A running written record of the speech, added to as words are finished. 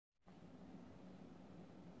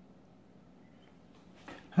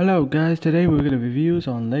Hello guys, today we're gonna reviews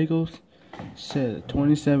on Legos set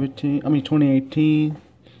 2018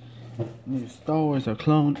 new Star Wars a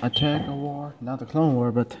clone Attack of War, not the Clone War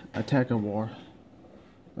but Attack of War.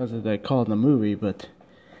 That's what they call it in the movie, but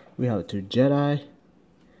we have two Jedi.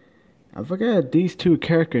 I forgot these two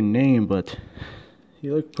character name, but he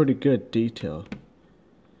looked pretty good detail.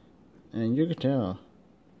 And you could tell.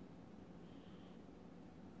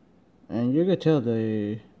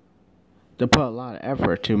 They put a lot of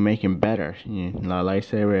effort to make him better. You know,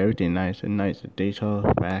 lightsaber, everything nice and nice. The detail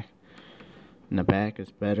back, and the back is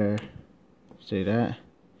better. See that?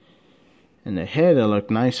 And the head will look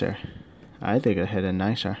nicer. I think the head is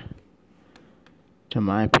nicer, to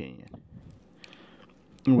my opinion.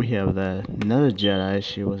 We have another Jedi.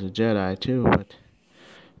 She was a Jedi too, but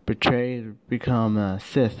betrayed to become a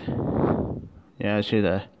Sith. Yeah, she's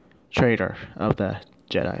a traitor of the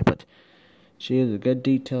Jedi, but she is a good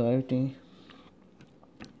detail, everything.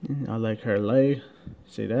 I like her leg.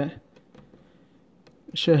 See that?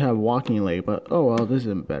 Should have walking leg, but oh well, this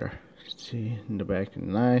isn't better. See in the back of the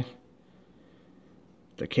knife.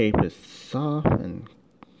 The cape is soft and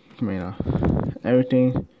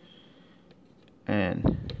everything.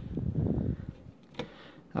 And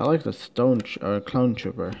I like the clone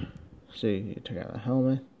trooper. See, you take out the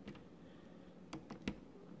helmet.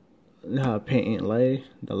 How paint leg.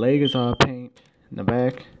 The leg is all paint. In the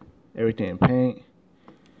back, everything in paint.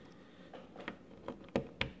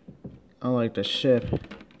 I like the ship.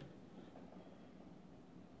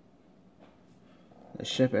 The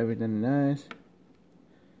ship, everything nice.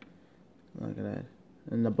 Look at that.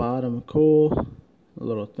 And the bottom, cool. A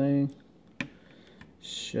little thing.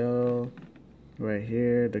 Shell. Right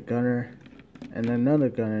here, the gunner. And another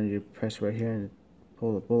gunner you press right here and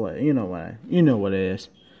pull the bullet. You know what it is.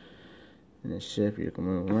 And the ship, you can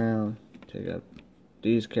move around. Take out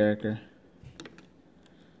these characters.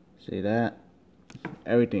 See that?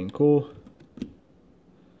 Everything cool.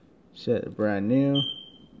 Set brand new.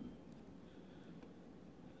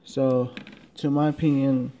 So, to my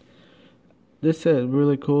opinion, this set is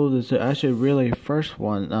really cool. This is actually really first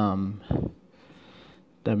one.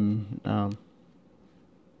 The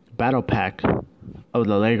battle pack of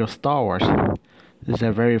the Lego Star Wars. This is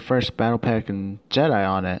the very first battle pack and Jedi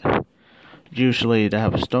on it. Usually they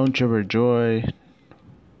have a Stormtrooper, Droid,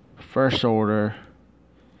 First Order,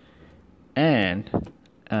 and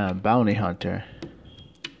Bounty Hunter.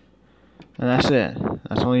 And that's it.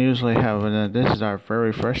 That's all we usually have. And this is our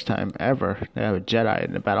very first time ever to have a Jedi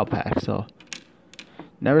in the battle pack. So,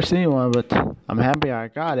 never seen one, but I'm happy I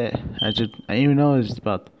got it. I even know it's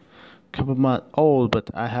about a couple months old, but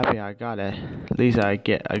I'm happy I got it. At least I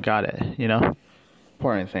got it, you know?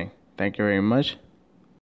 Important thing. Thank you very much.